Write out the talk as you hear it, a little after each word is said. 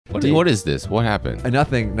What is this? What happened?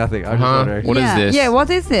 Nothing. I'm just wondering. What is this? Yeah, what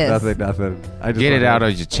is this? Nothing. I just Get it wondering. out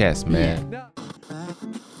of your chest, man. No.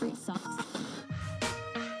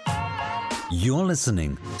 You're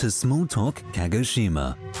listening to Small Talk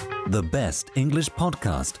Kagoshima, the best English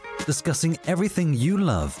podcast discussing everything you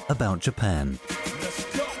love about Japan.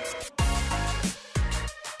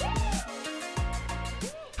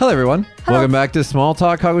 Hello, everyone. Hello. Welcome back to Small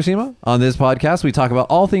Talk Kagoshima. On this podcast, we talk about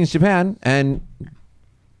all things Japan and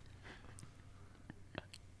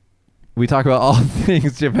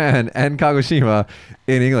Kagoshima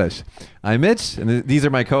in English. I'm Mitch, and these are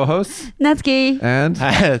my co-hosts. Natsuki. And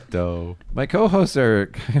Though. my co-hosts are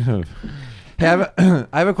kind of... Hey, I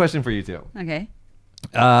have a question for you, too. Okay.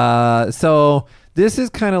 So this is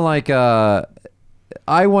kind of like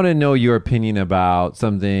I want to know your opinion about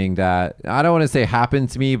something that I don't want to say happened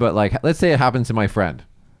to me, but like, let's say it happened to my friend,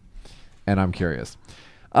 and I'm curious.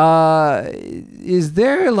 Is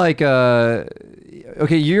there like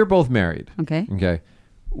okay, you're both married. Okay. Okay.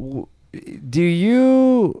 Do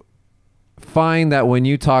you find that when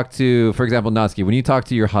you talk to, for example, Natsuki, when you talk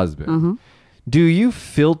to your husband, do you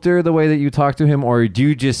filter the way that you talk to him, or do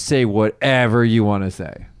you just say whatever you want to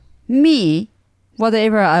say? Me,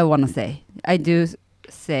 whatever I want to say. I do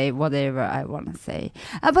say whatever I want to say.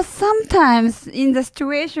 But sometimes in the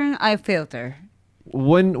situation, I filter.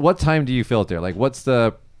 What time do you filter? Like, what's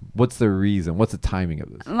the reason? What's the timing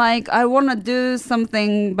of this? Like, I want to do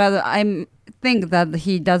something, but I think that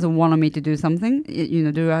he doesn't want me to do something. You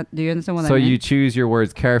know, do you understand what I mean? So you choose your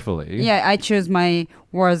words carefully. Yeah, I choose my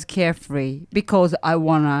words carefully because I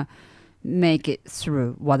want to make it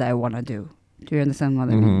through what I want to do. Do you understand what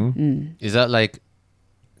I mean? Is that like,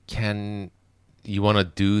 can you want to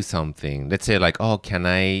do something? Let's say like, oh, can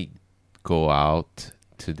I go out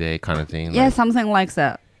today kind of thing? Yeah, Like, something like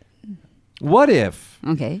that. What if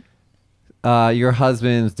Okay. your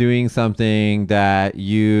husband's doing something that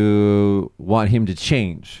you want him to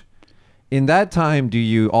change? In that time, do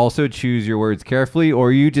you also choose your words carefully,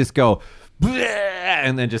 or you just go "Bleh,"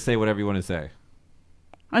 and then just say whatever you want to say?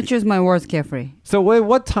 I choose my words carefully. So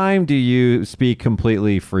what time do you speak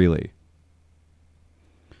completely freely?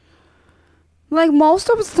 Like most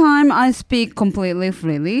of the time, I speak completely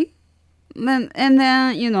freely. And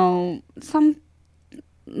then, you know, some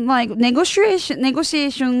like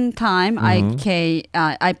negotiation time,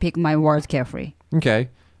 I pick my words carefully. Okay.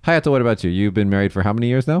 Hayato, what about you? You've been married for how many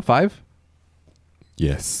years now? 5?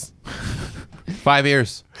 yes. 5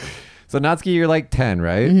 years. So Natsuki, you're like 10,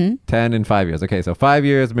 right? 10 and 5 years. Okay, so 5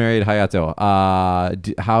 years married. Hayato,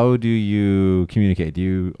 how do you communicate?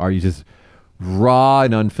 Are you just raw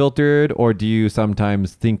and unfiltered, or do you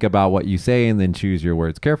sometimes think about what you say and then choose your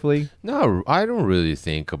words carefully? No, I don't really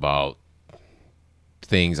think about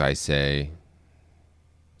things I say.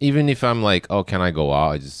 Even if I'm like, oh, can I go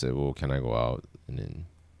out? I just say, well, can I go out? And then,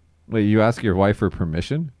 Wait, you ask your wife for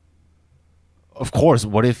permission? of course,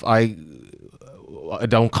 what if I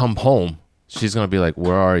don't come home? She's gonna be like,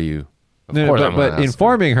 where are you? Of No, course I'm gonna but ask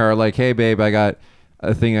informing her, like, hey, babe, I got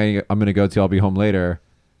a thing I'm going to go to. I'll be home later. her.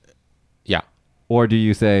 Yeah. Or do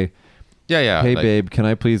you say, Yeah. hey, like, babe, can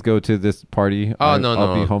I please go to this party? Oh, no.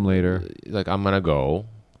 I'll be home later. Like, I'm gonna go.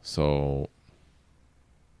 So,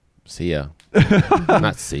 see ya.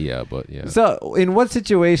 Not see ya, but yeah. So in what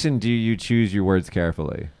situation do you choose your words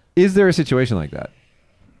carefully? Is there a situation like that?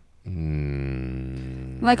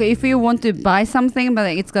 Like if you want to buy something,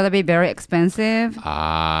 but it's gotta be very expensive.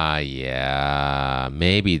 Yeah.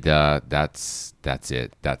 Maybe that's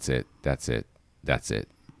it.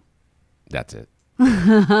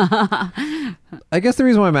 I guess the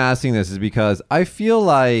reason why I'm asking this is because I feel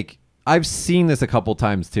like I've seen this a couple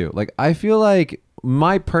times too. Like, I feel like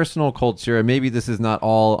my personal culture, and maybe this is not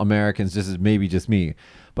all Americans, this is maybe just me,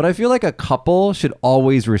 but I feel like a couple should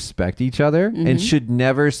always respect each other and should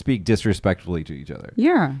never speak disrespectfully to each other.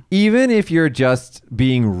 Yeah. Even if you're just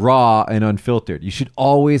being raw and unfiltered, you should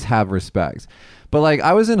always have respect. But like,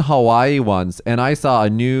 I was in Hawaii once and I saw a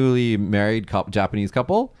newly married Japanese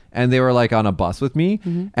couple, and they were like on a bus with me,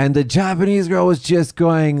 and the Japanese girl was just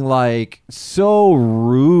going like so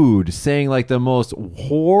rude, saying like the most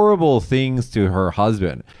horrible things to her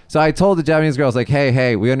husband. So I told the Japanese girl, I was like,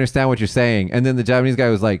 hey, we understand what you're saying. And then the Japanese guy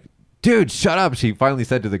was like, dude, shut up. She finally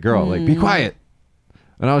said to the girl, like, be quiet.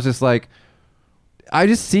 And I was just like, I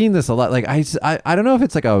just seen this a lot. Like, I don't know if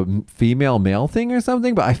it's like a female male thing or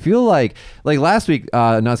something, but I feel like last week,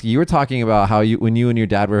 Natsuki, you were talking about how when you and your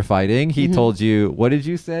dad were fighting, he told you, what did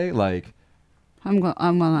you say? Like, I'm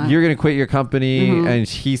gonna. you're gonna quit your company, and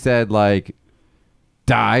he said like,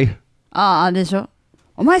 die. あれでしょ。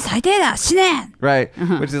お前最低だ、死ね。 Right,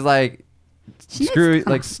 which is like, screw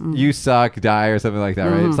like you suck, die or something like that,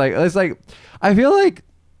 right? It's like I feel like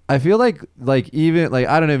even like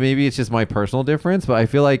I don't know, maybe it's just my personal difference, but I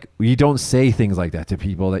feel like you don't say things like that to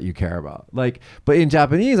people that you care about. Like, but in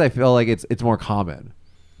Japanese, I feel like it's more common.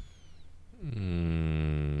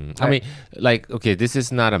 I mean, like, okay, this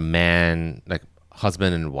is not a man, like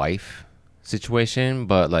husband and wife situation,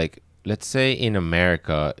 but like, let's say in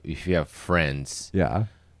America, if you have friends, Yeah.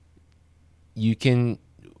 you can,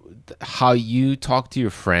 how you talk to your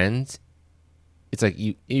friends, it's like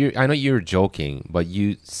I know you're joking, but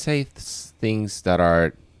you say things that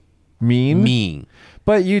are mean.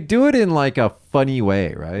 But you do it in like a funny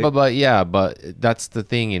way, right? But yeah, but that's the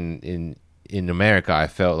thing in America. I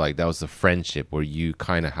felt like that was a friendship where you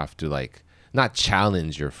kind of have to like not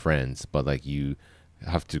challenge your friends, but like you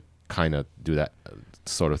have to kind of do that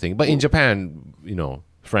sort of thing. But in Japan, you know,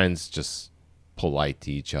 friends just polite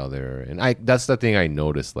to each other, and that's the thing I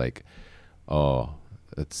noticed. Like, oh,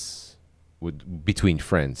 it's between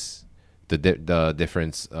friends, the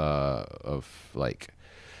difference of like,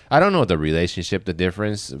 I don't know what the relationship the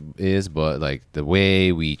difference is, but like the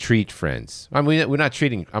way we treat friends. I mean, I'm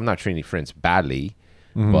not treating friends badly,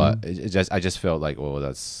 but I just felt like, oh,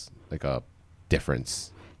 that's like a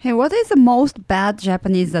difference. Hey, what is the most bad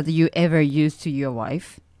Japanese that you ever used to your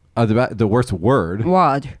wife? The worst word.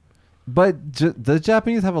 Word. But does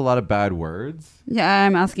Japanese have a lot of bad words? Yeah,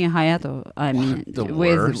 I'm asking Hayato. I mean, The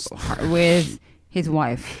with his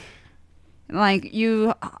wife, like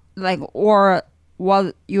you, like or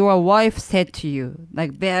what your wife said to you,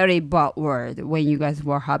 like very bad word when you guys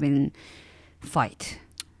were having fight.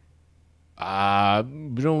 We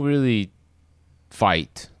don't really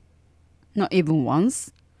fight, Not even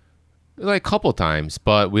once. like a couple times,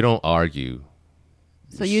 but we don't argue.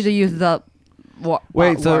 So you do use the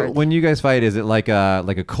Wait, bad so word. when you guys fight, is it like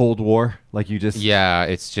a Cold War? Like you just Yeah,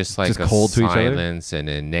 it's just like Just a cold to each other? silence, and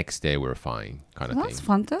then next day we're fine, kind of That's thing.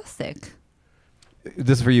 fantastic.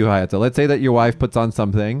 This is for you, Hayato. Let's say that your wife puts on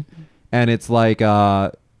something, and it's like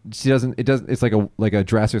she doesn't. It doesn't. It's like a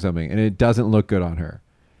dress or something, and it doesn't look good on her.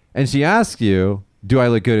 And she asks you, "Do I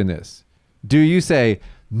look good in this?" Do you say,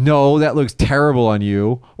 "No, that looks terrible on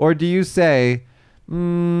you," or do you say,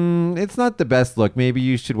 "It's not the best look. Maybe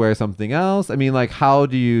you should wear something else"? I mean, like, how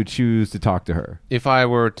do you choose to talk to her? If I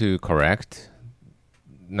were to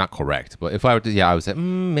not correct, but if I were to, I would say,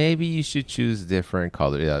 maybe you should choose different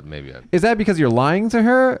color. Yeah, maybe. Is that because you're lying to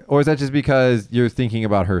her, or is that just because you're thinking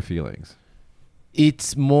about her feelings?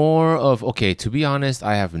 It's more of, okay, to be honest,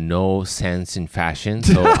 I have no sense in fashion,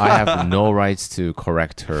 so I have no rights to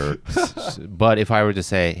correct her. But if I were to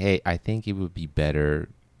say, hey, I think it would be better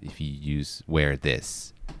if you wear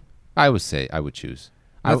this, I would choose.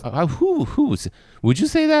 Would you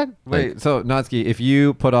say that? Wait, so Natsuki, if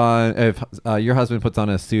your husband puts on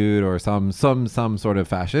a suit or some sort of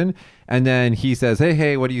fashion, and then he says,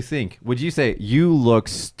 hey, what do you think? Would you say, you look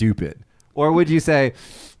stupid? Or would you say,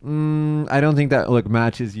 I don't think that look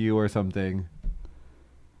matches you or something?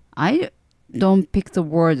 I don't pick the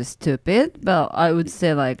word stupid, but I would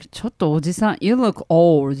say like ちょっとおじさん you look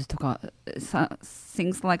old とか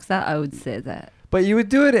things like that. I would say that. But you would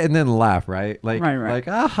do it and then laugh, right? Like, Right. like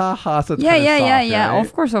ha ha. So it's Yeah. kinda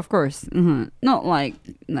soft, right? Of course. Not like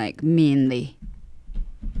meanly.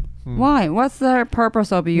 Why? What's the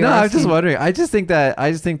purpose of you? No, I was just wondering. I just think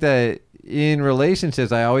that in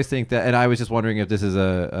relationships, I always think that, and I was just wondering if this is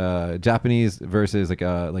a Japanese versus like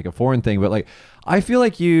a foreign thing, but like I feel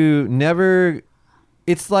like you never.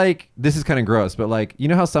 It's like, this is kind of gross, but like, you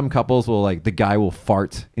know how some couples will, like, the guy will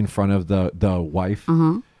fart in front of the wife.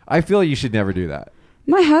 I feel you should never do that.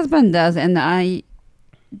 My husband does, and I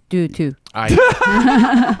do too. I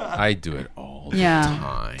do it all the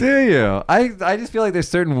time. Do you? I just feel like there's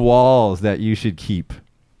certain walls that you should keep.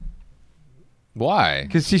 Why?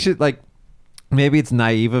 Because she should, like, maybe it's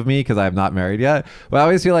naive of me because I'm not married yet, but I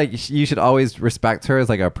always feel like you should always respect her as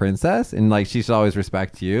like a princess, and like she should always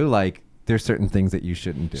respect you. Like, there's certain things that you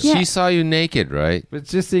shouldn't do. Yeah. She saw you naked, right? But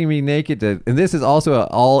just seeing me naked, and this is also an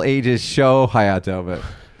all ages show, Hayato, but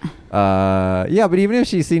yeah, but even if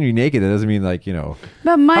she's seen me naked, that doesn't mean, like, you know.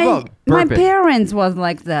 But How my about burping? parents was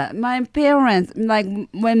like that. My parents, like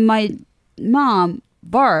when my mom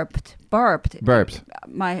burped.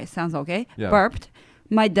 My sounds okay. Yeah. Burped.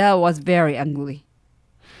 My dad was very angry.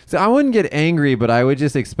 So I wouldn't get angry, but I would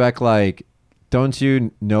just expect, like, don't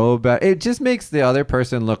you know about it? Just makes the other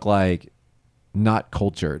person look like not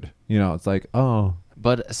cultured. You know, it's like, oh.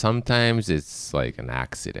 But sometimes it's like an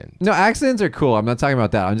accident. No, accidents are cool. I'm not talking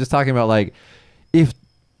about that. I'm just talking about, like, if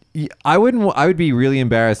I would be really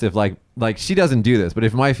embarrassed if like she doesn't do this, but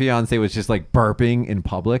if my fiance was just like burping in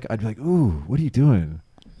public, I'd be like, ooh, what are you doing?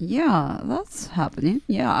 Yeah, that's happening.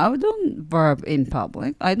 Yeah, I don't burp in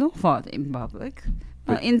public. I don't fart in public.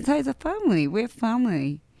 But inside the family, we're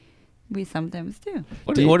family. We sometimes do.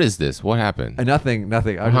 What is this? What happened? Nothing. I'm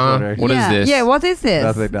just wondering. What is this? Yeah, what is this?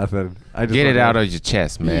 Nothing. I just Get it wondering. out of your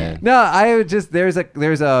chest, man. No, I just there's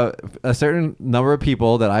a certain number of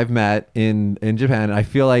people that I've met in Japan, and I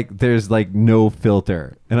feel like there's like no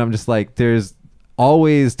filter, and I'm just like there's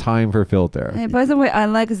always time for filter. Hey, by the way, I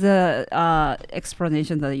like the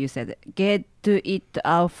explanation that you said. Get it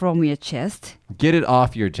out from your chest. Get it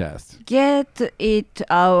off your chest. Get it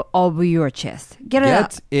out of your chest. Get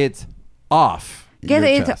it off. Get your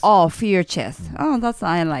it chest. off your chest. Oh, that's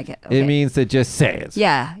I like it. It means to just say it.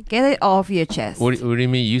 Yeah, get it off your chest. What do you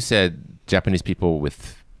mean? You said Japanese people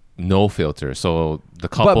with no filter. So the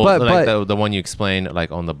couple, but the one you explained, like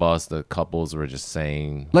on the bus, the couples were just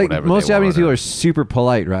saying like whatever most they Japanese people wanted. are super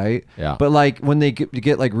polite, right? Yeah. But like when they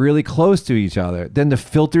get like really close to each other, then the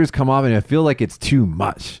filters come off, and I feel like it's too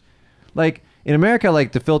much. Like in America,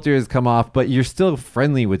 like the filters come off, but you're still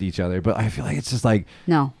friendly with each other. But I feel like it's just like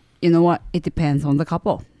No, you know what? It depends on the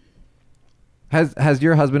couple. has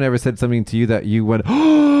your husband ever said something to you that you went?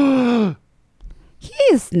 He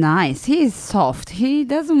is nice. He is soft. He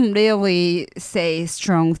doesn't really say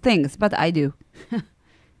strong things, but I do.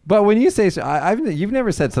 But when you say, you've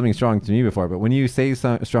never said something strong to me before, but when you say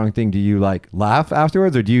some strong thing, do you like laugh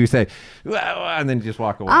afterwards, or do you say, "Wah, wah," and then just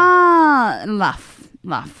walk away? Laugh.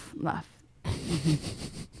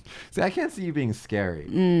 See, I can't see you being scary.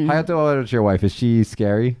 Hayato, what about your wife? Is she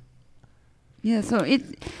scary? Yeah, so it...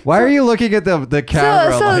 Why are you looking at the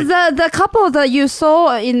camera? So like- the couple that you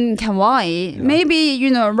saw in Hawaii, maybe,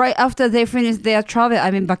 right after they finish their travel,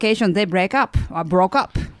 vacation, they broke up.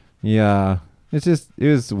 Yeah. It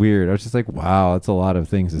was weird. I was just like, wow, that's a lot of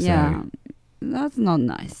things to Yeah, say. that's not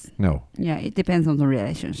nice. No. Yeah, it depends on the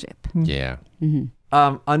relationship. Yeah.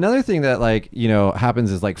 Another thing that happens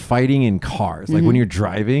is like fighting in cars. Like when you're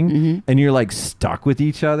driving and you're like stuck with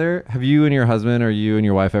each other. Have you and your husband or you and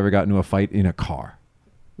your wife ever gotten into a fight in a car?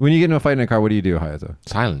 When you get into a fight in a car, what do you do, Hayato?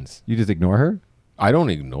 Silence. You just ignore her? I don't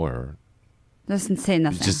ignore her. Doesn't say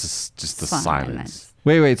nothing. Just the silence.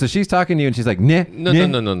 Wait. So she's talking to you and she's like, nah.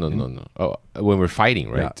 No. Oh, when we're fighting,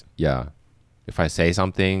 right? Yeah. If I say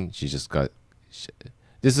something, she just got...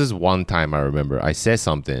 This is one time I remember. I said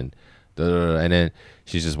something, and then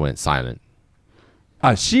she just went silent.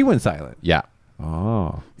 She went silent. Yeah.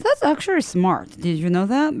 Oh. That's actually smart. Did you know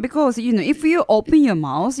that? Because, if you open your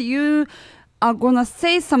mouth, you are going to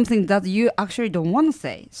say something that you actually don't want to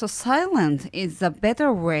say. So silent is a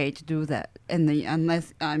better way to do that. And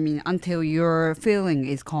until your feeling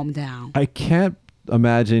is calmed down. I can't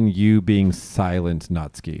imagine you being silent,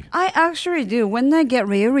 Natsuki. I actually do. When I get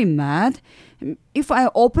really mad, if I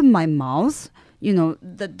open my mouth,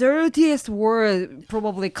 the dirtiest word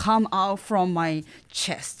probably come out from my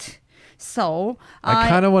chest. So I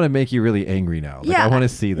kind of want to make you really angry now. I want to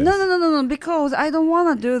see this. No, because I don't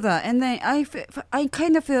want to do that. And then I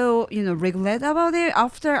kind of feel, regret about it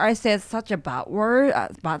after I said such a bad word,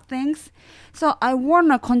 bad things. So I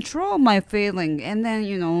want to control my feeling. And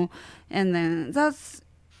then, that's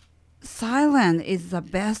silent is the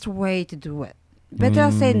best way to do it.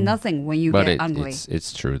 Better say nothing when you get angry.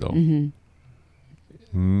 It's true though.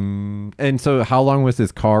 And so how long was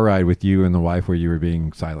this car ride with you and the wife where you were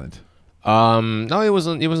being silent? No, it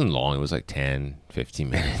wasn't long. It was like 10, 15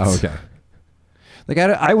 minutes. Oh, okay. Like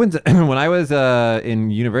I went to, when I was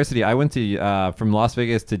in university, I went to from Las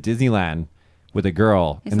Vegas to Disneyland with a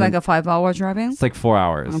girl. It's like a 5-hour driving? It's like 4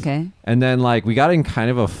 hours. Okay. And then we got in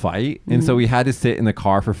kind of a fight. And so we had to sit in the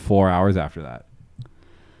car for 4 hours after that.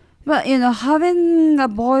 But, having a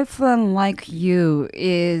boyfriend like you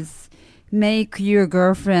is make your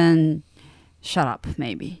girlfriend shut up,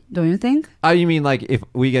 maybe. Don't you think? Oh, you mean if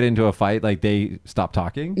we get into a fight, they stop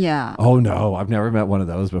talking? Yeah. Oh, no. I've never met one of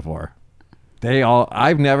those before.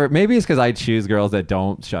 I've never, maybe it's because I choose girls that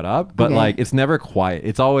don't shut up, but Okay. it's never quiet.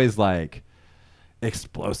 It's always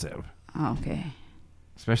explosive. Oh, okay.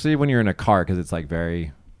 Especially when you're in a car because it's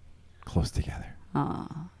very close together.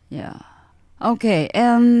 Yeah. Okay.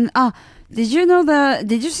 Did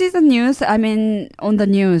you see the news? On the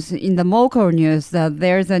news, in the local news, that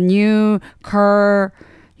there's a new car,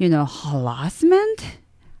 harassment?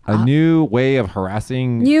 A new way of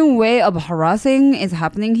harassing. New way of harassing is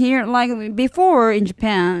happening here. Like before in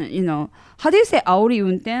Japan, how do you say aori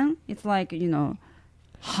unten? It's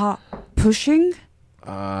pushing.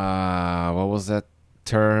 What was that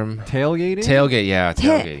term. Tailgating? Tailgate, yeah,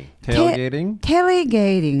 tailgating. Tailgating?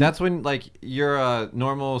 Tailgating. That's when like you're a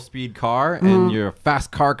normal speed car and your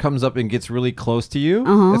fast car comes up and gets really close to you.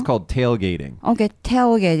 It's called tailgating. Okay,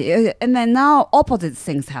 tailgating. And then now opposite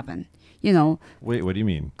things happen. You know, Wait, what do you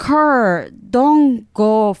mean? car don't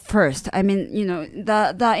go first. I mean, you know,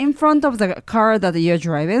 the in front of the car that you're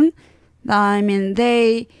driving, I mean,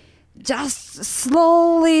 they just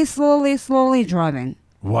slowly driving.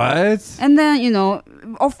 What? And then, you know,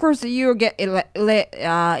 of course you get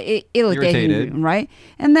irritated, right?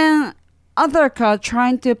 And then other car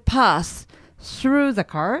trying to pass through the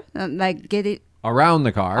car, like get it Around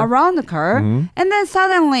the car. and then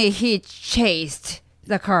suddenly he chased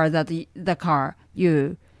the car that the car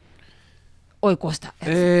you 追い越した。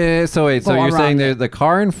So wait, so Go you're saying around there's the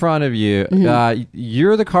car in front of you,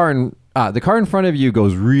 you're the car in front of you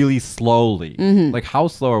goes really slowly. Like how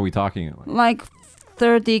slow are we talking about? Like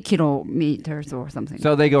 30 kilometers or something.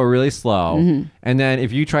 So they go really slow. And then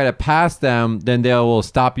if you try to pass them, then they will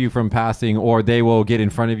stop you from passing or they will get in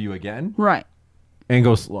front of you again right. and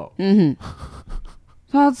go slow.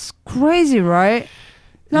 That's crazy, right?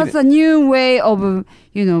 That's a new way of,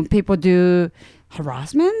 you know, people do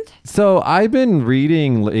harassment. So I've been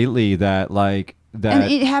reading lately that like that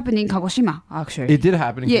And it happened in Kagoshima, actually. it did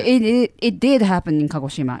happen. Yeah, it did happen in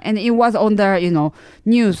Kagoshima. And it was on the, you know,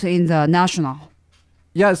 news in the national.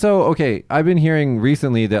 Yeah, so okay, I've been hearing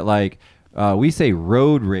recently that like we say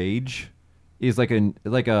road rage is like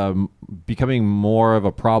a becoming more of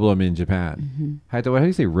a problem in Japan. Haito, how do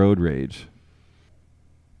you say road rage?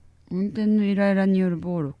 運転のイライラによる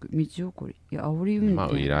暴力、道起こり、いや、煽り運転。ま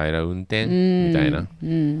あ、イライラ運転みたいな。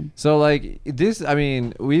So like this, I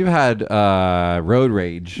mean, we've had road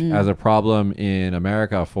rage as a problem in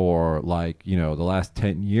America for like, you know, the last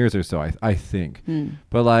 10 years or so, I think.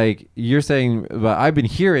 But like you're saying, but I've been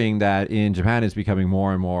hearing that in Japan it's becoming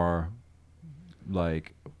more and more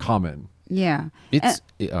like common. Yeah.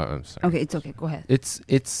 I'm sorry. Okay, it's okay. Go ahead.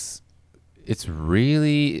 It's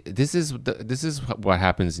really this is what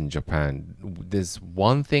happens in Japan. This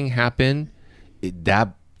one thing happen,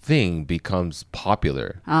 that thing becomes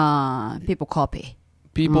popular. People copy.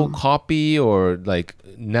 People copy, or like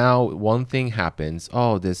now one thing happens.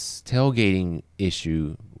 Oh, this tailgating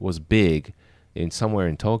issue was big in somewhere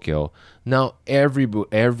in Tokyo. Now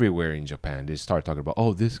everywhere in Japan they start talking about,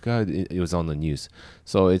 oh, this guy, it was on the news.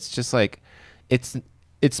 So it's just like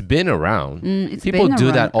it's been around. People been do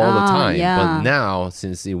around. that all the time. Yeah. But now,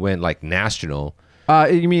 since it went like national,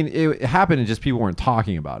 You mean it happened and just people weren't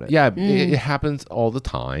talking about it? yeah, it happens all the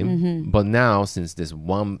time. But now, since this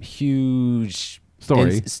one huge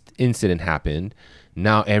Story. incident happened,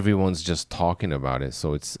 now everyone's just talking about it.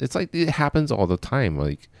 So it's like it happens all the time.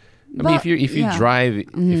 Like, I mean, if you drive,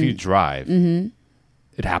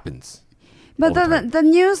 it happens. But the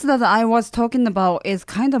news that I was talking about is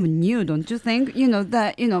kind of new, don't you think? You know,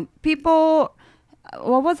 that, you know, people,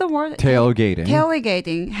 what was the word? Tailgating.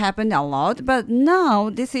 Tailgating happened a lot, but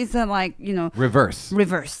now this is like, you know, Reverse.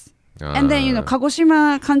 And then, you know,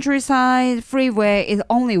 Kagoshima countryside freeway is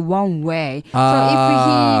only one way.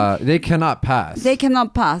 They cannot pass. They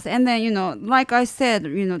cannot pass. And then, you know, like I said,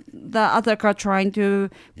 you know, the other car trying to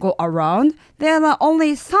go around, there are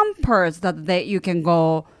only some parts that you can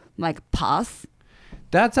go like pass.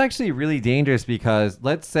 That's actually really dangerous because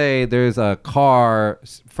let's say there's a car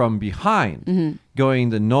from behind going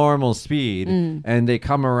the normal speed and they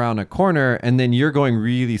come around a corner and then you're going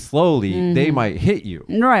really slowly, they might hit you.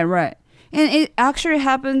 Right. And it actually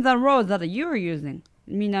happened the road that you're using,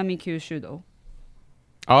 Minami Kyushu-do.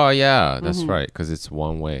 Oh yeah, that's right, because it's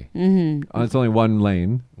one way. It's only one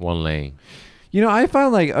lane. One lane. You know, I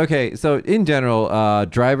found like, okay, so in general,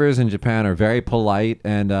 drivers in Japan are very polite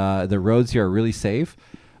and the roads here are really safe.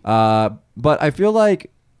 But I feel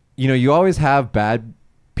like, you know, you always have bad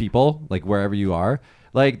people, like wherever you are.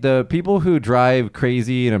 Like the people who drive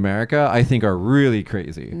crazy in America, I think are really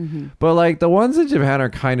crazy. But like the ones in Japan are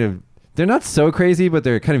kind of, they're not so crazy, but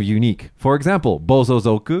they're kind of unique. For example,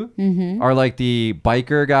 Bozozoku are like the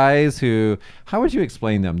biker guys who, how would you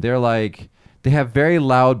explain them? They're like, they have very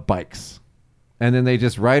loud bikes. And then they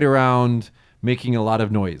just ride around making a lot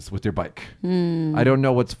of noise with their bike. I don't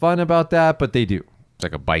know what's fun about that, but they do. It's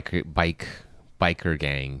like a biker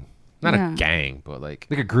gang. Not a gang, but like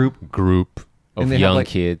a group of and they young have, like,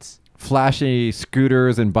 kids. Flashy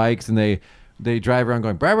scooters and bikes, and they drive around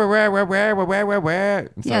going, wah, wah, wah, wah, wah, wah, wah, wah.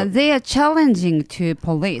 Yeah, they are challenging to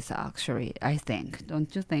police, actually, I think.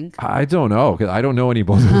 Don't you think? I don't know, because I don't know any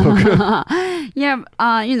Bozozoku. Yeah,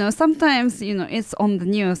 you know, sometimes, you know, it's on the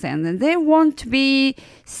news and they want to be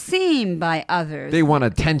seen by others. They want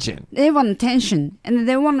attention. They want attention and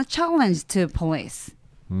they want a challenge to police.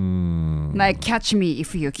 Like catch me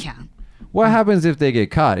if you can. What happens if they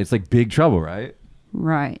get caught? It's like big trouble, right?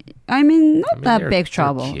 Right. I mean, not that they're big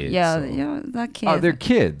trouble. kids, yeah, so- yeah, that kids. Oh, they're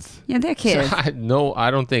kids. Yeah, they're kids.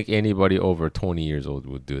 I don't think anybody over 20 years old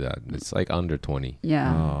would do that. It's like under 20.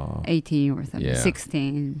 Yeah, Oh. 18 or something, Yeah.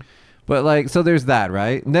 16. But like, so there's that,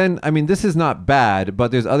 right? And then, I mean, this is not bad,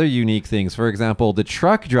 but there's other unique things. For example, the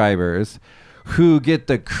truck drivers who get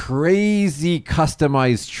the crazy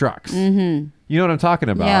customized trucks. You know what I'm talking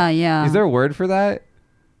about? Yeah, yeah. Is there a word for that?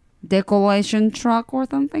 Decoration truck or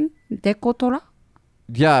something? Decotora?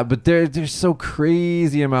 Yeah, but there's so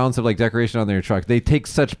crazy amounts of like decoration on their truck. They take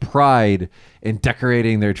such pride in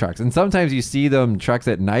decorating their trucks. And sometimes you see them trucks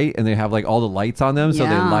at night and they have like all the lights on them so they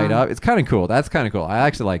Yeah. light up. It's kind of cool. That's kind of cool. I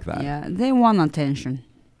actually like that. Yeah, they want attention.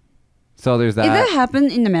 So there's Did that. that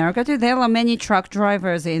happen in America too? There are many truck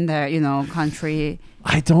drivers in the, country.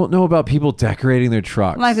 I don't know about people decorating their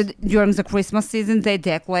trucks. Like during the Christmas season, they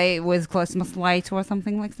decorate with Christmas lights or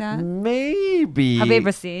something like that. Maybe. Have you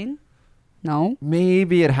ever seen? No?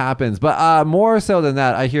 Maybe it happens, but more so than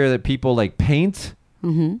that, I hear that people like paint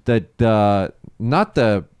the not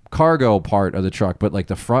the cargo part of the truck, but like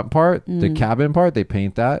the front part, the cabin part. They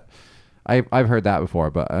paint that. I've heard that before,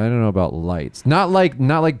 but I don't know about lights. Not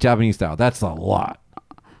like Japanese style. That's a lot.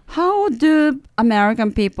 How do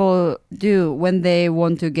American people do when they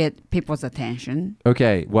want to get people's attention?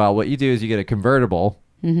 Okay, well, what you do is you get a convertible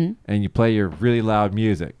and you play your really loud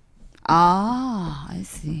music. Ah, I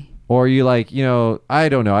see. Or you like, I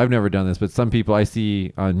don't know. I've never done this, but some people I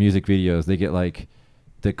see on music videos, they get like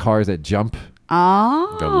the cars that jump,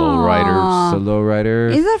 Ah. The lowriders. the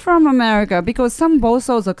lowriders. Is that from America? Because some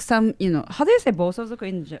bosozok, how do you say bosozok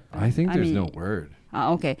in Japan? I think there's no word.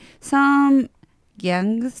 Okay. Some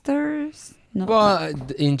gangsters? No.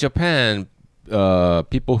 But in Japan,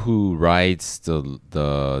 people who rides the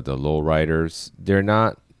lowriders, they're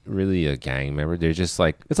not really a gang member. They're just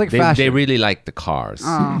like It's like they fashion. really like the cars,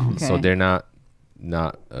 Oh, okay. so they're not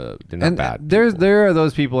And bad. there are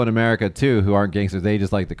those people in America too who aren't gangsters. They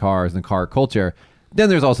just like the cars and the car culture. Then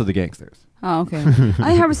there's also the gangsters. Oh, okay.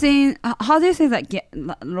 I have seen, how do you say that?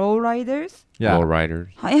 Lowriders? Yeah. Lowriders.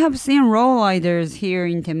 I have seen lowriders here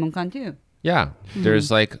in Tenmunkan too. Yeah, there's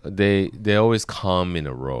like they always come in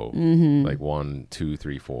a row, like 1, 2,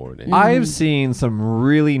 3, 4. Then I've seen some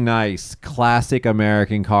really nice classic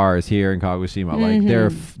American cars here in Kagoshima.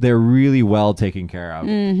 Like they're really well taken care of.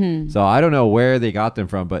 So I don't know where they got them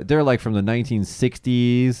from, but they're like from the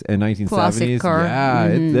 1960s and 1970s. Classic car. Yeah,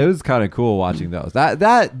 it was kind of cool watching those.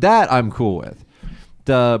 That I'm cool with.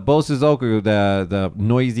 The Bosuzoku, the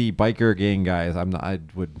noisy biker gang guys, I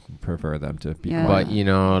would prefer them to be Yeah. quiet.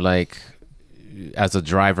 but like as a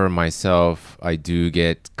driver myself, I do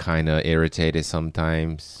get kind of irritated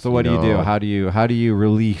sometimes. So what do you do? How do you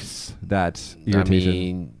release that irritation? I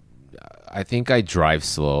mean, I think I drive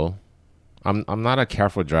slow. I'm not a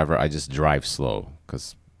careful driver. I just drive slow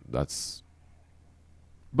because that's.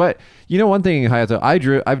 But one thing, Hayato,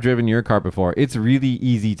 I've driven your car before. It's really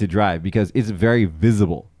easy to drive because it's very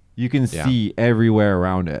visible. You can see everywhere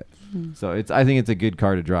around it. So I think it's a good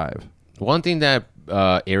car to drive. One thing that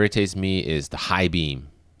irritates me is the high beam.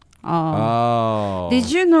 Oh.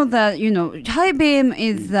 Did you know that, high beam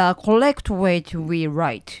is the correct way to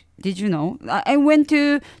rewrite? Did you know? I went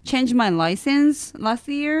to change my license last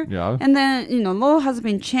year. Yeah. And then, law has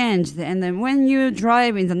been changed. And then when you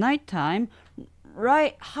drive in the nighttime,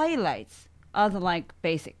 right highlights are like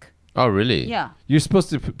basic. Oh, really? Yeah. You're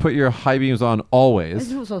supposed to put your high beams on always.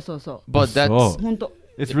 So. But that's Oh.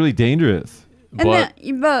 It's really dangerous.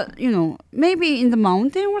 And but maybe in the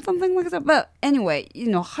mountain or something like that. But anyway,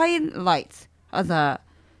 highlights are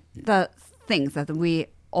the things that we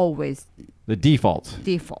always The default.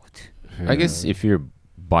 default. I guess if you're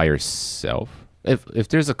by yourself, if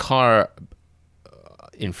there's a car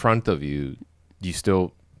in front of you, do you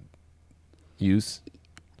still use?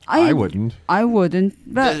 I wouldn't. I wouldn't.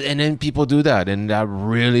 But And then people do that, and that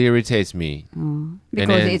really irritates me. because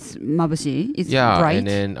then- it's mabushi, it's Yeah, bright. and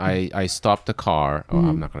then I stop the car. Oh,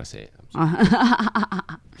 I'm not gonna say it.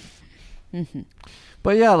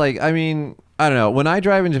 But yeah, like, I mean, I don't know. When I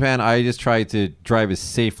drive in Japan, I just try to drive as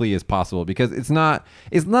safely as possible because it's not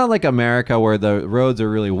like America where the roads are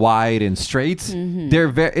really wide and straight.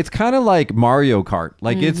 It's kind of like Mario Kart.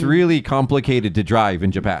 Like it's really complicated to drive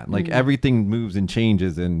in Japan. Like everything moves and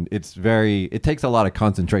changes and it takes a lot of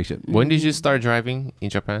concentration. When did you start driving in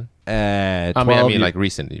Japan? I 12 mean, like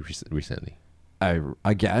recently. I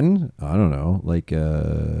don't know. Like,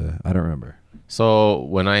 I don't remember. So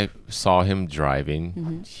when I saw him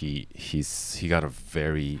driving, he got a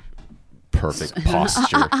very perfect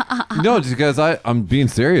posture. No, just because I'm being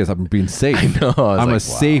serious. I'm being safe. I know. I'm a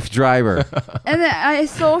safe driver. And then I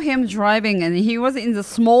saw him driving, and he was in the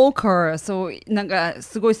small car, so なんか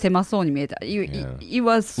すごい狭そうに見えた. It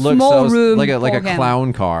was Looks small so room like a for him.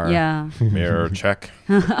 clown car. Yeah. Mirror check.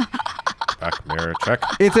 Back mirror check.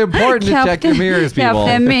 It's important to check your mirrors, people.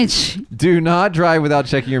 Captain Mitch. Do not drive without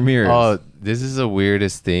checking your mirrors. Oh, this is the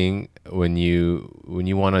weirdest thing when you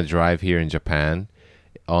want to drive here in Japan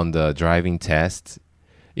on the driving test.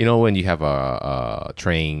 You know when you have a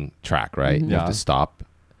train track, right? You have to stop.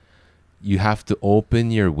 You have to open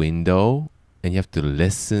your window and you have to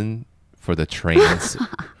listen for the trains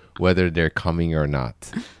whether they're coming or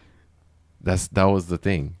not. That was the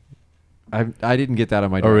thing. I didn't get that on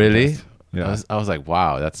my Oh, driving really? test. Yeah. I was like,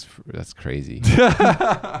 wow, that's crazy.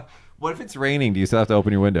 What if it's raining? Do you still have to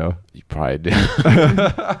open your window? You probably do.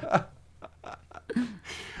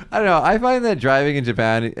 I don't know. I find that driving in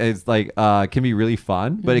Japan is like can be really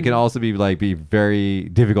fun, but it can also be very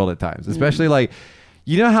difficult at times. Especially like,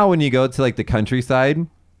 you know how when you go to like the countryside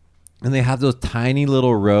and they have those tiny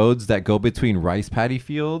little roads that go between rice paddy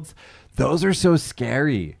fields? Those are so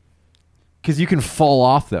scary because you can fall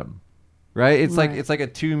off them. Right? It's like a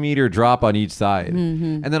 2-meter drop on each side.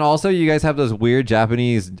 And then also you guys have those weird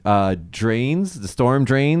Japanese drains, the storm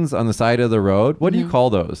drains on the side of the road. What do you call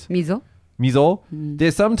those? Mizo? Mizo?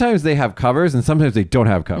 Sometimes they have covers and sometimes they don't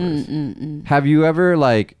have covers. Have you ever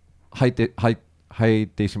like have you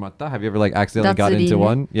ever like accidentally got into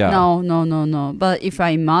one? Yeah. No. But if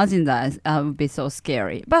I imagine that, I would be so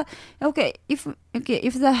scary. But if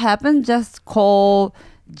that happens, just call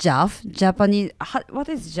JAF, Japanese. What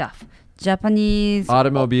is JAF? Japanese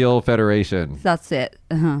Automobile Federation. That's it.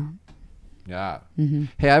 Yeah.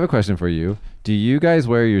 Hey, I have a question for you. Do you guys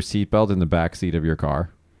wear your seatbelt in the back seat of your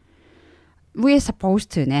car? We're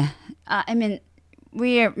supposed to, ne? I mean,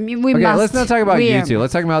 we Okay, must. let's not talk about you two.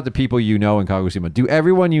 Let's talk about the people you know in Kagoshima. Do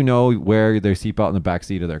everyone you know wear their seatbelt in the back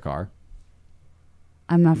seat of their car?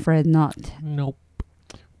 I'm afraid not. Nope.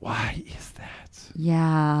 Why is that?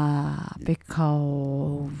 Yeah,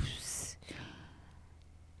 because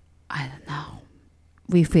I don't know.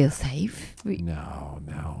 We feel safe. No.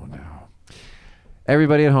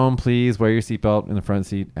 Everybody at home, please wear your seatbelt in the front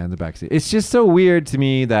seat and the back seat. It's just so weird to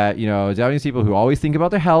me that, Japanese people who always think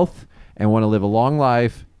about their health and want to live a long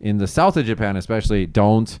life in the south of Japan especially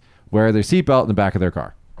don't wear their seatbelt in the back of their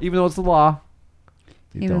car. Even though it's the law.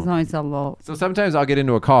 Even though it's a law. So sometimes I'll get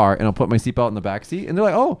into a car and I'll put my seatbelt in the back seat and they're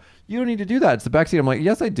like, oh, you don't need to do that. It's the back seat. I'm like,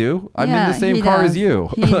 yes, I do. I'm in the same car as you.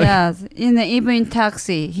 He does. Even in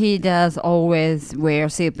taxi, he does always wear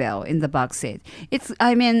seatbelt in the back seat.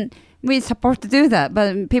 We're supposed to do that,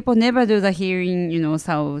 but people never do that here in,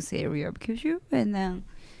 South area of Kyushu. And then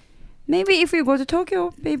maybe if you go to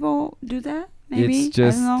Tokyo, people do that. Maybe. I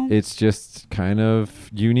don't know. It's just kind of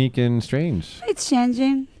unique and strange. It's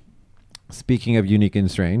changing. Speaking of unique and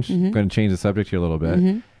strange, I'm going to change the subject here a little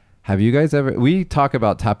bit. Have you guys ever... We talk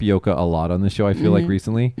about tapioca a lot on the show, I feel like,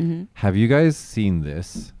 recently. Have you guys seen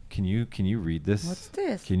this? Can you read this? What's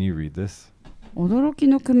this? Can you read this? 驚き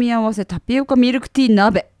の組み合わせタピオカミルクティー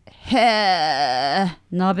鍋。へー、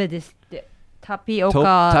鍋ですって。タピオ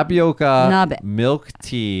カ Tapioca 鍋。 milk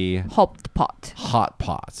tea hotpot. hot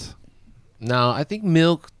pot. Now, I think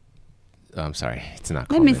milk... I'm sorry. It's not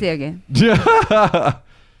Let common. me see again.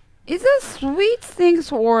 Is it sweet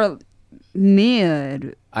things or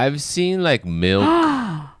mild? I've seen like milk.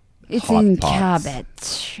 It's Hot in pots.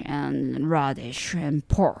 cabbage and radish and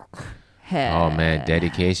pork. Oh man,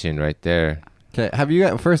 dedication right there. Okay, have you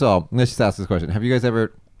guys... First of all, let's just ask this question. Have you guys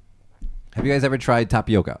ever tried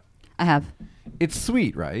tapioca? I have. It's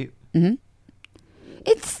sweet, right?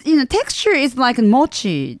 It's texture is like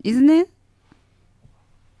mochi, isn't it?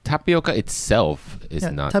 Tapioca itself is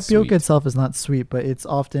not tapioca sweet. itself is not sweet, but it's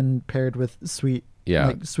often paired with sweet,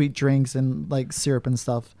 like sweet drinks and like syrup and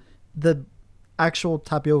stuff. The actual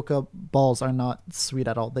tapioca balls are not sweet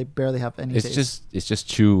at all. They barely have any taste. It's just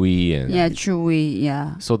chewy and Chewy,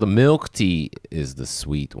 yeah. So the milk tea is the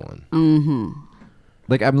sweet one.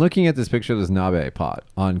 Like, I'm looking at this picture of this nabe pot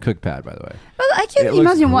on Cookpad, by the way. But I It can looks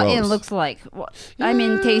imagine what it gross. looks like.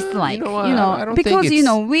 Taste like. You know what? I don't think because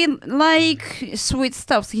it's- we like sweet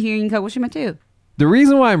stuffs here in Kagoshima too. The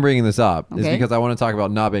reason why I'm bringing this up is Okay. because I want to talk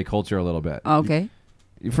about nabe culture a little bit. Okay.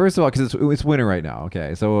 First of all, because it's winter right now.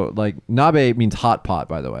 Okay, so like nabe means hot pot,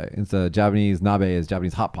 by the way. It's a Japanese nabe is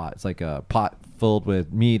Japanese hot pot. It's like a pot filled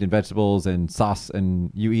with meat and vegetables and sauce,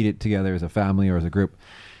 and you eat it together as a family or as a group.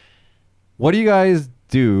 What do you guys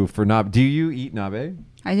do for nabe? Do you eat nabe?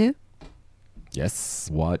 I do. Yes.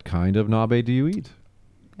 What kind of nabe do you eat?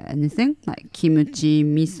 Anything like kimchi,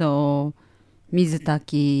 miso, 水炊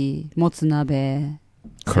き、もつ鍋,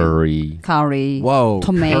 curry, Whoa.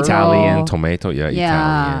 tomato. Italian tomato. Yeah,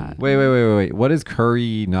 Yeah. Italian. Wait. What is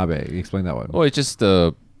curry nabe? Explain that one. Oh, it's just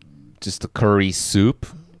the curry soup,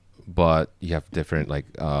 but you have different like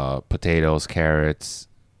potatoes, carrots,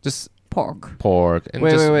 just Pork. and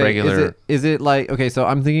Wait. regular. Is it like, okay, so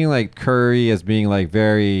I'm thinking like curry as being like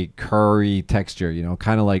very curry texture,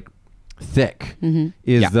 kind of like thick.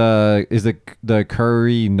 Is the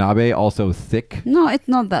curry nabe also thick? No, it's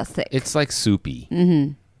not that thick. It's like soupy.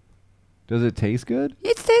 Does it taste good?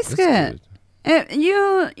 It tastes It's good.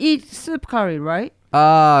 You eat soup curry, right?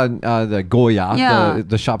 The Goya. Yeah.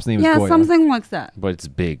 The shop's name is Yeah, Goya. something like that. But it's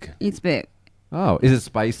big. It's big. Oh, is it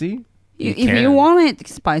spicy? If can. you want it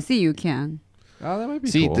spicy, you can. Oh, that might be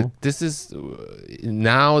See, cool. this is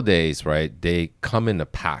nowadays, right? They come in a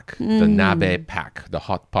pack, the nabe pack, the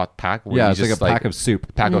hot pot pack. Where Yeah, you it's like just, a pack of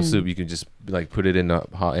soup. Pack of soup. You can just like put it in the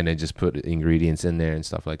hot and then just put ingredients in there and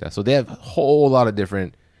stuff like that. So they have a whole lot of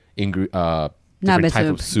different Nabe different type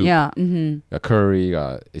soup. of soup. Yeah. A curry,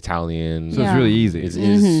 Italian. So Yeah. it's really easy. It's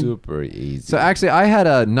super easy. So actually, I had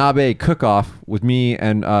a nabe cook-off with me,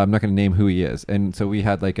 and I'm not going to name who he is. And so we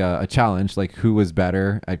had like a challenge, like who was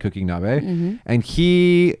better at cooking nabe. And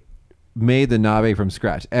he made the nabe from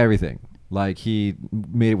scratch, everything. Like he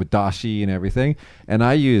made it with dashi and everything. And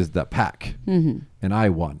I used the pack, and I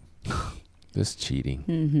won. This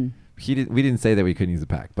cheating. We didn't say that we couldn't use the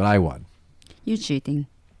pack, but I won. You cheating.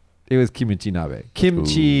 It was kimchi nabe.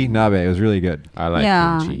 Kimchi nabe. It was really good. I like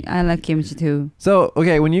kimchi. I like kimchi too. So,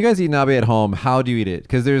 okay, when you guys eat nabe at home, how do you eat it?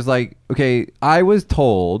 Because there's like, okay, I was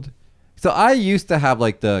told. So I used to have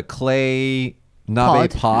like the clay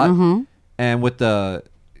nabe pot, and with the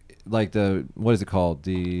what is it called?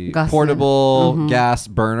 The Gas. portable gas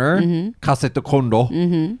burner, kasetto kondo,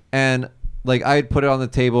 and like I'd put it on the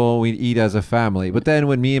table, we'd eat as a family. But then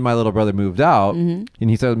when me and my little brother moved out, and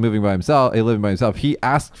he started living by himself, he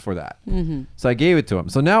asked for that. So I gave it to him.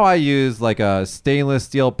 So now I use like a stainless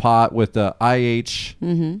steel pot with the IH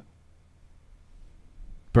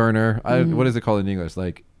burner. What is it called in English?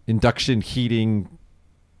 Like induction heating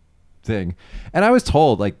thing. And I was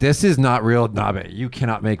told like, this is not real nabe. You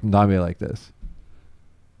cannot make nabe like this.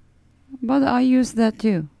 But I use that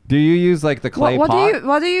too. Do you use like the clay pot?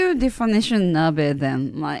 What do you definition nabe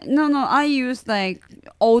then? Like no, I use like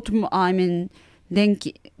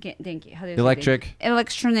denki. How do you say Electric. denki?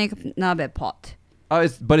 Electronic nabe pot. Oh,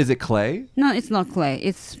 but is it clay? No, it's not clay.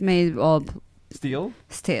 It's made of Steel?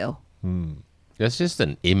 steel. That's just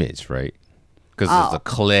an image, right? Because the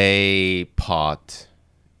clay pot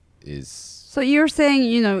is. So you're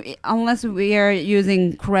saying, unless we are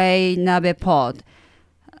using clay nabe pot,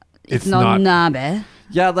 it's not nabe.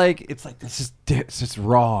 Yeah, like it's like it's just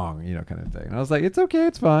wrong, kind of thing. And I was like, it's okay,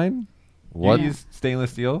 it's fine. What? You use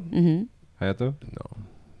stainless steel? Hayato? No.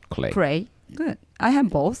 Clay. Clay. Good. I have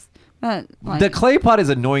both. But like, The clay pot is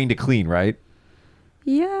annoying to clean, right?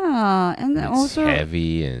 yeah, and then It's also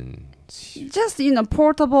heavy and. just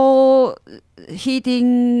portable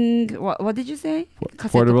heating. What did you say?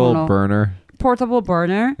 Portable Kaseto burner. Portable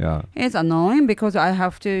burner. Yeah. It's annoying because I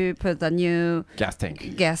have to put a new Gas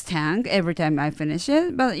tank. gas tank every time I finish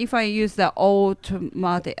it. But if I use the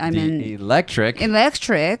automatic, Electric.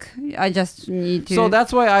 I just need to. So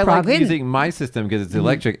that's why I like plug in. using my system because it's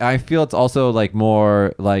electric. I feel it's also like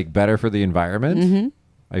more like better for the environment.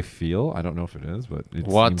 I feel. I don't know if it is, but it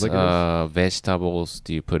What seems like it is. vegetables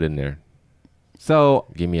do you put in there? So,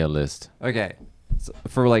 Give me a list. okay. So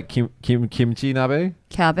for like kimchi nabe,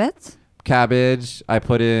 cabbage. cabbage, I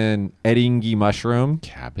put in eringi mushroom,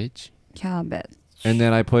 Cabbage? Cabbage. and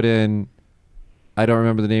then I put in, I don't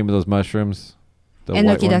remember the name of those mushrooms. The white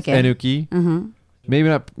Enuki ones. dake. Enuki. Maybe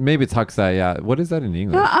not. Maybe it's hakusai. Yeah. What is that in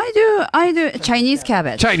English? No, I do Chinese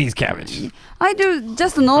cabbage. Chinese cabbage. I do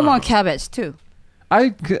just normal cabbage too.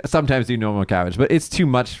 I sometimes do normal cabbage, but it's too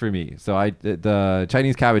much for me. So the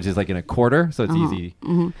Chinese cabbage is like in a quarter, so it's easy.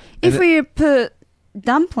 If we put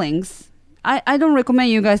dumplings, I don't recommend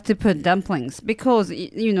you guys to put dumplings because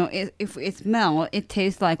if it smells, it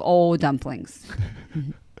tastes like all dumplings.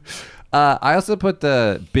 I also put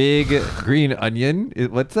the big green onion.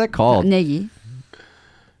 What's that called? Negi.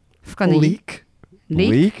 Fukanegi. Leek.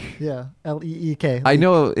 Leek? Yeah. Leek. I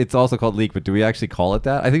know it's also called leek, but do we actually call it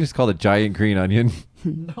that? I think it's called a giant green onion.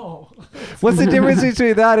 No. What's the difference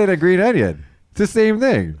between that and a green onion? It's the same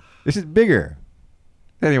thing. It's just bigger.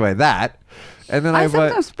 Anyway, that. And then I I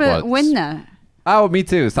sometimes put what? winner. Oh, me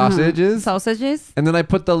too. Sausages. Sausages. And then I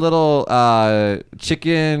put the little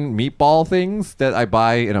chicken meatball things that I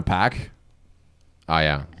buy in a pack. Oh,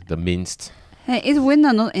 yeah. The minced. Hey, is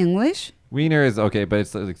winner not English? Wiener is okay, but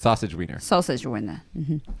it's like sausage wiener. Sausage winner.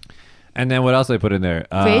 And then what else I put in there?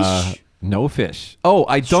 Fish? No fish. Oh,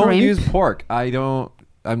 I don't Shrimp? use pork.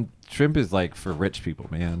 Shrimp is like for rich people,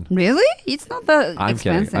 man. Really? It's not that I'm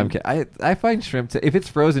expensive. kidding. I'm kidding. I find shrimp, if it's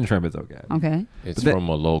frozen shrimp, it's okay. Okay. It's from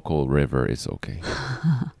a local river. It's okay.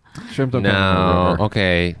 Shrimp don't come from the Now, river.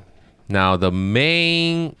 okay. Now the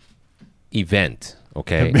main event,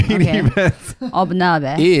 okay, Okay. Of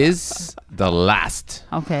nabe. is the last.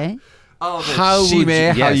 Okay. Oh, the How would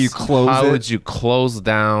shime, you, how you yes, close how it. would you close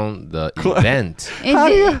down the event?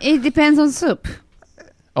 It depends on soup.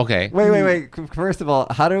 Okay. Wait. First of all,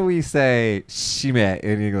 how do we say shime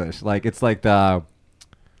in English? Like, it's like the...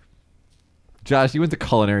 Josh, you went to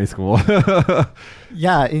culinary school.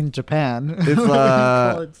 Yeah, in Japan. It's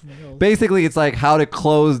Call it something else. basically it's like how to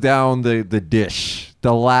close down the dish.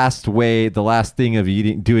 The last thing of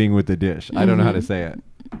doing with the dish. I don't know how to say it.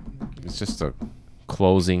 It's just a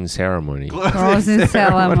closing ceremony. Closing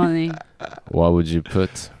ceremony. What would you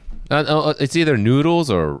put? It's either noodles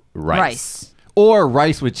or rice. Or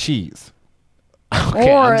rice with cheese.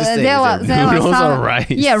 Okay, Or I'm just saying, there is it were noodles some, or rice?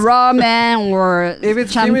 Yeah, ramen or If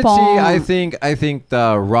it's champon. kimchi, I think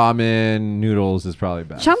the ramen noodles is probably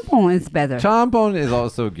best. Champon is better. Champon is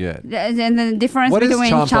also good. And the difference What is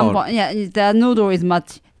between champon? yeah, the noodle is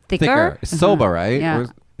much thicker. Thicker. Soba, right? Yeah. Or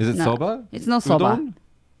is it No, soba? It's not soba. Udon?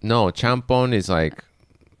 No, champon is like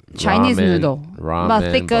Chinese ramen, noodle. Ramen,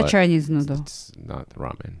 but thicker but Chinese noodle. It's not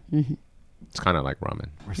ramen. Mhm. It's kind of like ramen.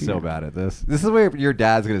 We're so bad at this. This is where your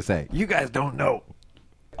dad's going to say, you guys don't know.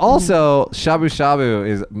 Also, shabu shabu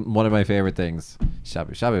is one of my favorite things. Shabu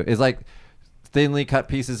shabu is like thinly cut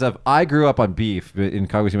pieces of... I grew up on beef. But in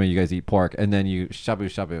Kagoshima, you guys eat pork. And then you shabu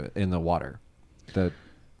shabu in the water.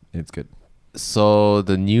 It's good. So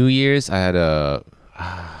the New Year's, I had a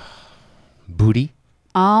buri.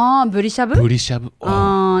 Ah, burishabu? Buri shabu.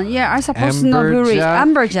 Oh, Yeah, I supposed to know buri.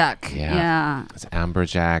 Amberjack. Amberjack. Yeah. Yeah. it's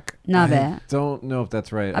amberjack. Nabe. I don't know if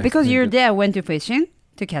that's right. I Because think your it's dad went to fishing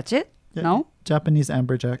to catch it? Yeah, No? Japanese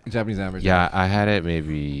amberjack. Japanese amberjack. Yeah, I had it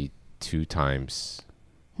maybe 2 times.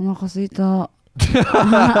 お腹すいた.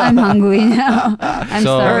 I'm hungry now. I'm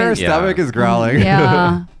So- Her starving. Yeah. stomach is growling.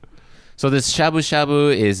 Yeah. So this shabu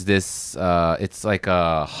shabu is this. It's like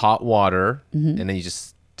a hot water, and then you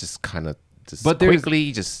just kind of But there's-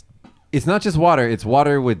 quickly just It's not just water. It's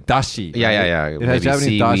water with dashi. yeah. right? It has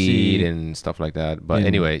Maybe Japanese seaweed dashi. and stuff like that. But in-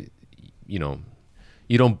 anyway, you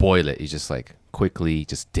don't boil it. You just like quickly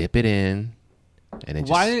just dip it in, and it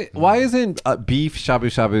just Why isn't beef shabu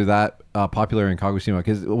shabu that popular in Kagoshima?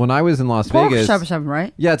 Because when I was in Las Pork Vegas, shabu shabu,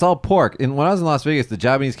 right? yeah, it's all pork. And when I was in Las Vegas, the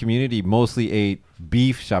Japanese community mostly ate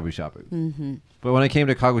beef shabu shabu. But when I came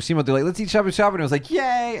to Kagoshima, they're like, "Let's eat shabu shabu," and I was like,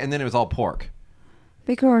 "Yay!" And then it was all pork.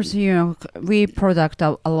 Because, we product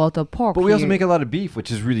a lot of pork. But we also here. make a lot of beef, which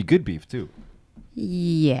is really good beef too.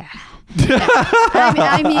 Yeah.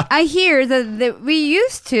 I mean, I hear that we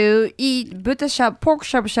used to eat pork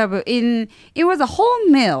shabu shabu it was a whole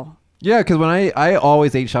meal. Yeah, because when I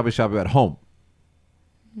always ate shabu shabu at home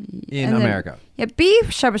in And then- America. Yeah, beef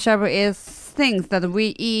shabu shabu is things that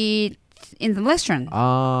we eat in the restaurant.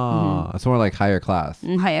 It's more like higher class.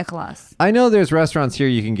 In higher class. I know there's restaurants here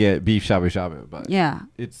you can get beef shabu shabu, but Yeah.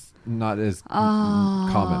 it's not as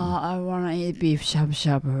common. I want to eat beef shabu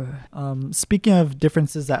shabu. Speaking of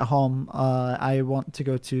differences at home, I want to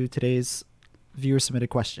go to today's viewer submitted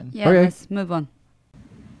question. Yeah, Okay. let's move on.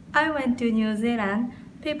 I went to New Zealand.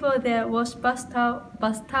 People there wash bath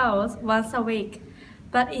towels once a week.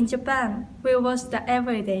 But in Japan, we wash that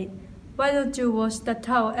every day. Why don't you wash the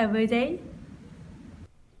towel every day?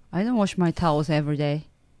 I don't wash my towels every day.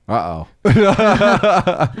 Uh-oh. Do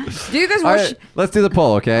you guys All wash? right, let's do the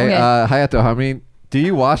poll, okay? Okay. Hayato, how many... Do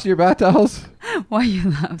you wash your bath towels? Why you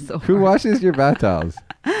laugh so hard? Who washes your bath towels?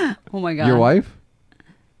 Oh my god. Your wife?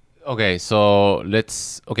 okay. So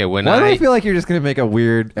let's when Why do I feel like you're just going to make a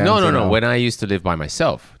weird answer no. now? When I used to live by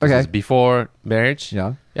myself, this Okay. is before marriage.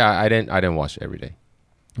 Yeah. I didn't wash every day.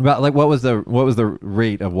 About like what was the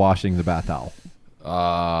rate of washing the bath towel?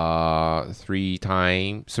 3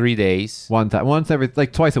 days. Once every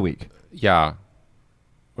like twice a week. Yeah,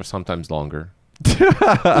 or sometimes longer.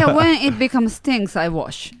 Yeah, when it becomes stinks, I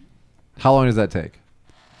wash. How long does that take?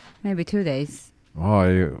 Maybe 2 days.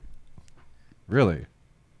 Oh, really?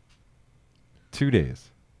 2 days.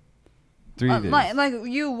 3 days. Like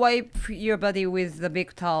you wipe your body with the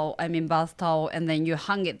big towel, bath towel, and then you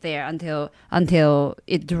hang it there until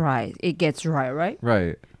it dries. It gets dry, right?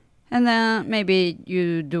 Right. And then maybe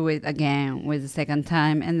you do it again with the second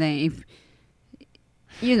time, and then if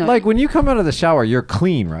like when you come out of the shower, you're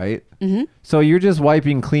clean, right? Mm-hmm. So you're just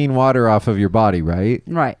wiping clean water off of your body, right?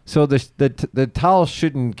 Right. So the towel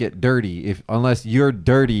shouldn't get dirty unless you're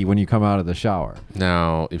dirty when you come out of the shower.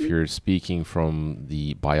 Now, if you're speaking from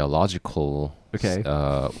the biological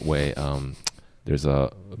way, there's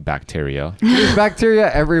a bacteria. There's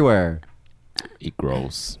bacteria everywhere. It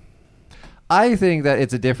grows. I think that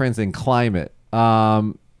it's a difference in climate.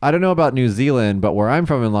 I don't know about New Zealand, but where I'm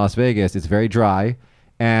from in Las Vegas, it's very dry.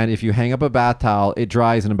 And if you hang up a bath towel, it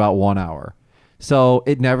dries in about 1 hour. So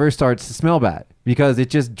it never starts to smell bad because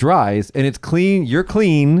it just dries and it's clean. You're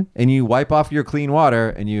clean and you wipe off your clean water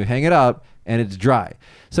and you hang it up and it's dry.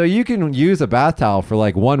 So you can use a bath towel for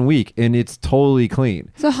like 1 week and it's totally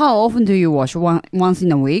clean. So how often do you wash? Once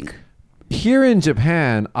in a week? Here in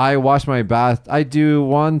Japan, I wash my bath. I do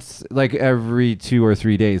once like every 2 or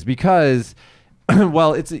 3 days because,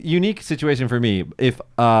 well, it's a unique situation for me. If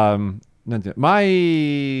my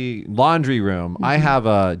laundry room, I have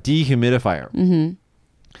a dehumidifier.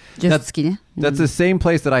 Mm-hmm. That's the same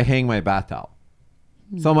place that I hang my bath towel.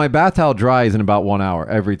 So my bath towel dries in about 1 hour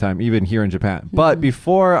every time, even here in Japan. But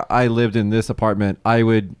before I lived in this apartment, I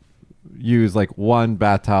would use like one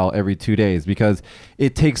bath towel every 2 days because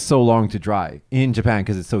it takes so long to dry in Japan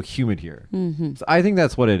because it's so humid here. Mm-hmm. So I think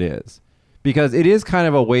that's what it is. Because it is kind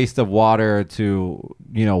of a waste of water to,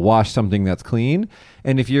 wash something that's clean.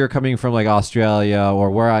 And if you're coming from like Australia or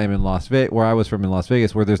where I was from in Las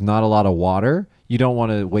Vegas, where there's not a lot of water, you don't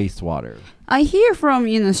want to waste water. I hear from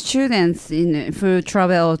students who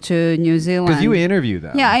travel to New Zealand. Because you interview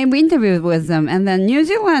them. Yeah, I interviewed with them, and then New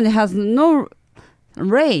Zealand has no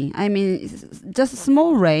rain. I mean, it's just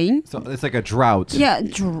small rain. So it's like a drought. Yeah,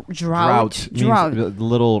 drought. Means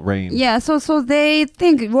little rain. Yeah, so they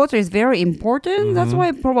think water is very important. Mm-hmm. That's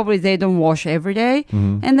why probably they don't wash every day.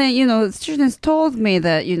 Mm-hmm. And then, students told me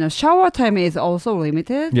that, shower time is also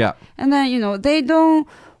limited. Yeah. And then, they don't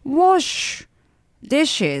wash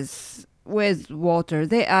dishes with water.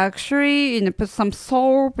 They actually, put some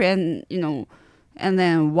soap and, and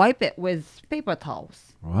then wipe it with paper towels.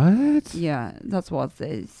 What? Yeah, that's what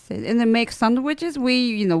they say. And then make sandwiches.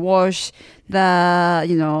 We, wash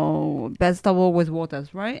the, vegetable with water,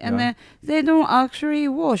 right? And then they don't actually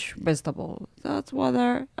wash vegetable. That's what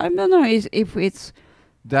I don't know if it's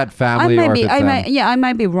that family or if it's I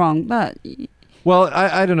might be wrong, but. Well,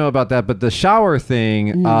 I don't know about that, but the shower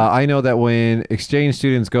thing, I know that when exchange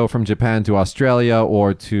students go from Japan to Australia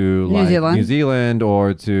or to New Zealand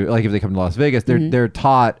or to like if they come to Las Vegas, they're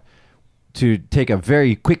taught to take a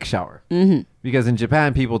very quick shower. Mm-hmm. Because in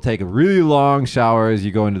Japan, people take really long showers.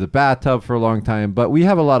 You go into the bathtub for a long time. But we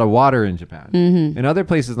have a lot of water in Japan. Mm-hmm. In other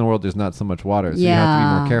places in the world, there's not so much water. So you have to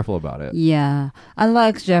be more careful about it. Yeah. I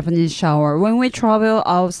like Japanese shower. When we travel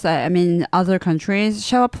outside, other countries,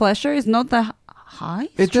 shower pressure is not that high.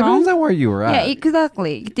 It depends on where you were at. Yeah,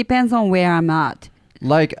 exactly. It depends on where I'm at.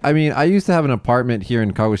 Like, I used to have an apartment here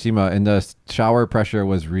in Kagoshima and the shower pressure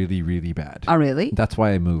was really, really bad. Oh, really? That's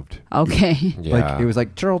why I moved. Okay. Yeah. Like, it was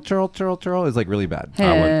like churl. It was like really bad.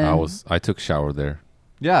 I took shower there.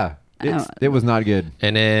 Yeah. It was not good.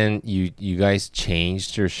 And then you guys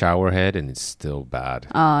changed your shower head and it's still bad.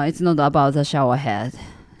 It's not about the shower head.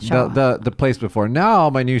 The place before. Now,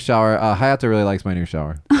 my new shower, Hayato really likes my new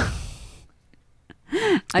shower.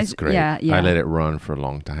 It's great. Yeah. I let it run for a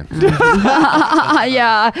long time.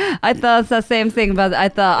 Yeah, I thought the same thing, but I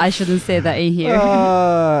thought I shouldn't say that in here.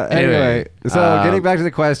 Anyway, so getting back to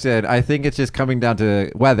the question, I think it's just coming down to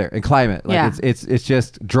weather and climate. Like it's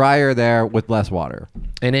just drier there with less water.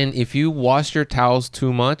 And then if you wash your towels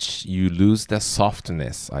too much, you lose the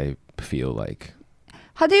softness, I feel like.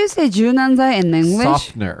 How do you say "柔軟剤" in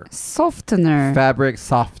English? Softener. Fabric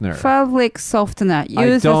softener. Fabric softener.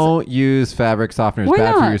 I don't use fabric softener. It's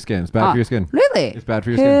bad for your skin. It's bad for your skin. Really? It's bad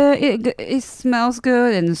for your skin. It smells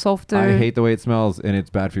good and softer. I hate the way it smells and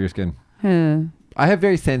it's bad for your skin. I have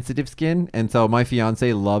very sensitive skin and so my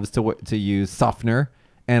fiance loves to use softener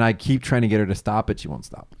and I keep trying to get her to stop but she won't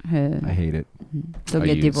stop. I hate it. Don't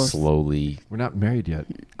get divorced. Slowly. We're not married yet.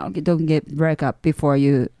 Okay, don't break up before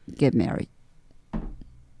you get married.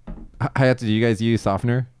 Hayato, do you guys use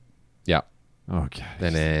softener? Yeah. Okay.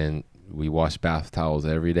 And then we wash bath towels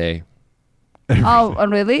every day. Oh,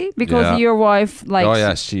 really? Because your wife likes... Oh,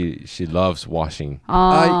 yeah. She loves washing.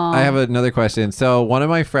 I have another question. So one of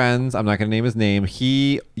my friends, I'm not going to name his name,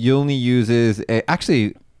 he only uses...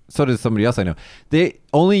 actually, so does somebody else I know. They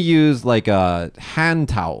only use like a hand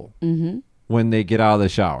towel when they get out of the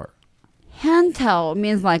shower. Hand towel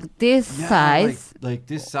means like this size. Like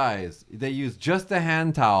this size. They use just the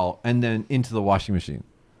hand towel and then into the washing machine.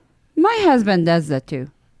 My husband does that too.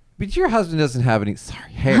 But your husband doesn't have any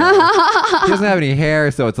hair. He doesn't have any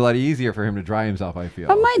hair, so it's a lot easier for him to dry himself, I feel.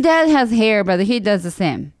 But my dad has hair, but he does the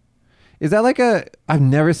same. Is that like I've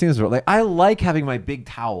never seen this before. Like, I like having my big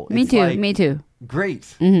towel. Me It's too. like Me too. Great.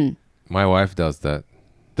 Mm-hmm. My wife does that.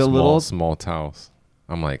 The small towels.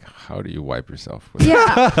 I'm like, how do you wipe yourself with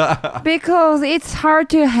Yeah, because it's hard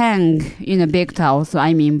to hang, big towels.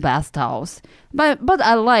 I mean, bath towels. But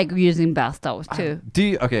I like using bath towels too. Do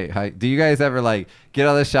you guys ever like get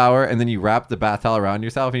out of the shower and then you wrap the bath towel around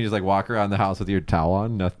yourself and you just like walk around the house with your towel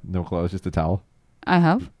on, no clothes, just a towel? I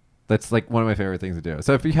have. That's like one of my favorite things to do.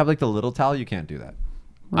 So if you have like the little towel, you can't do that.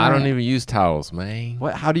 I don't even use towels, man.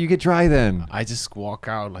 What? How do you get dry then? I just walk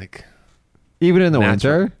out like Even in the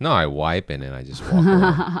natural. winter? No, I wipe and then I just walk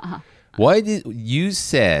around. Why did you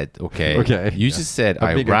said Okay. You just said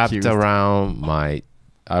I wrapped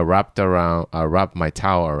my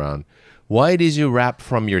towel around. Why did you wrap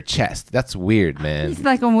from your chest? That's weird, man. It's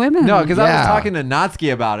like a women. No, because I was Yeah. talking to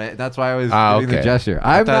Natsuki about it. That's why I was doing the okay. gesture.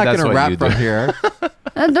 I I'm thought not that's going to what you wrap from do.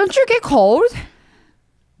 here. Don't you get cold?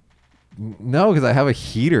 No, because I have a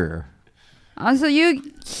heater. So you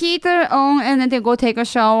heat it on and then go take a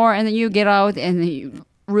shower and then you get out and the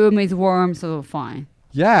room is warm, so fine.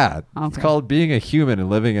 Yeah. It's Okay. called being a human and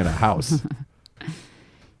living in a house.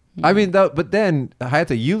 I mean, but then,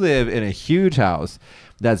 Hayata, you live in a huge house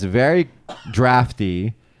that's very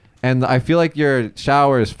drafty, and I feel like your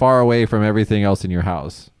shower is far away from everything else in your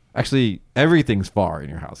house. Actually, everything's far in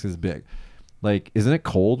your house. It's big. Like, isn't it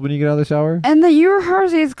cold when you get out of the shower? And then your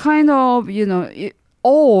house is kind of,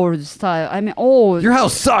 old style. I mean, old. Your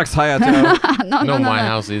house sucks, Hayato. no, My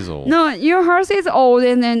house is old. No, your house is old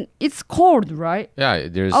and then it's cold, right? Yeah,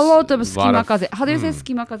 there's A lot of lot skimakaze. How do you say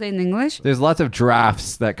skimakaze in English? There's lots of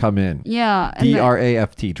drafts that come in. Yeah. and then-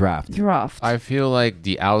 DRAFT, draft. Draft. I feel like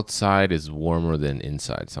the outside is warmer than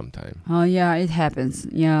inside sometimes. Oh, yeah, it happens.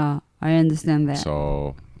 Yeah, I understand that.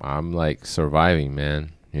 So I'm like surviving,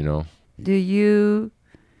 man. Do you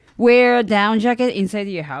wear a down jacket inside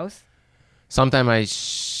your house? Sometimes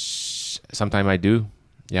I do.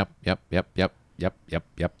 Yep.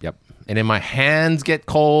 And then my hands get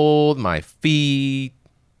cold, my feet.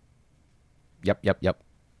 Yep.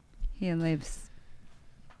 He lives.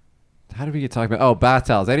 How did we get talking about? Oh, bath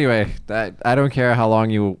towels. Anyway, I don't care how long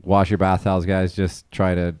you wash your bath towels, guys. Just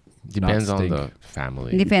try to Depends not on stink. the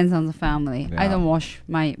family. Depends on the family. I Yeah. don't wash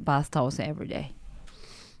my bath towels every day.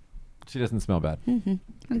 She doesn't smell bad.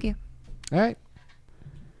 Okay. All right.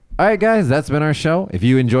 All right, guys, that's been our show. If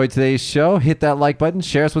you enjoyed today's show, hit that like button,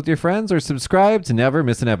 share us with your friends, or subscribe to never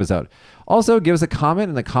miss an episode. Also, give us a comment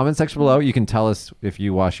in the comment section below. You can tell us if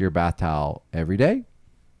you wash your bath towel every day,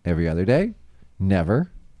 every other day,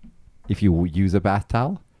 never, if you use a bath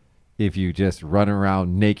towel, if you just run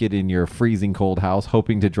around naked in your freezing cold house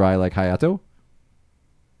hoping to dry like Hayato.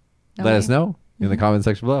 Let us know in the comment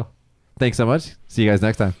section below. Thanks so much. See you guys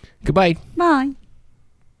next time. Goodbye. Bye.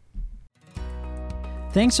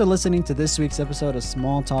 Thanks for listening to this week's episode of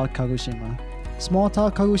Small Talk Kagoshima. Small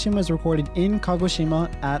Talk Kagoshima is recorded in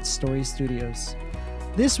Kagoshima at Story Studios.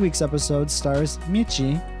 This week's episode stars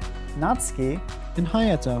Michi, Natsuki, and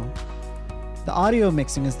Hayato. The audio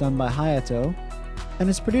mixing is done by Hayato and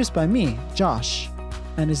is produced by me, Josh,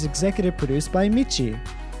 and is executive produced by Michi.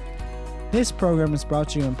 This program is brought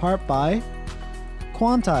to you in part by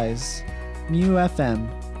Quantize, Mu FM,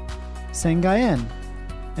 Sengayen,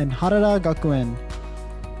 and Harada Gakuen.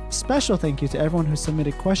 Special thank you to everyone who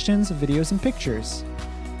submitted questions, videos, and pictures.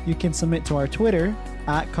 You can submit to our Twitter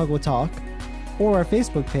 @KagoTalk or our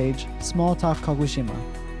Facebook page Small Talk Kagoshima.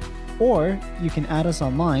 Or you can add us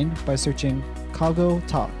online by searching Kago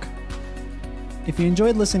Talk. If you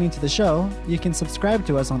enjoyed listening to the show, you can subscribe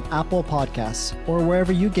to us on Apple Podcasts or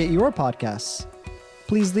wherever you get your podcasts.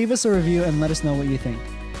 Please leave us a review and let us know what you think.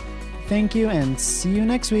 Thank you and see you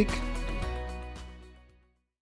next week.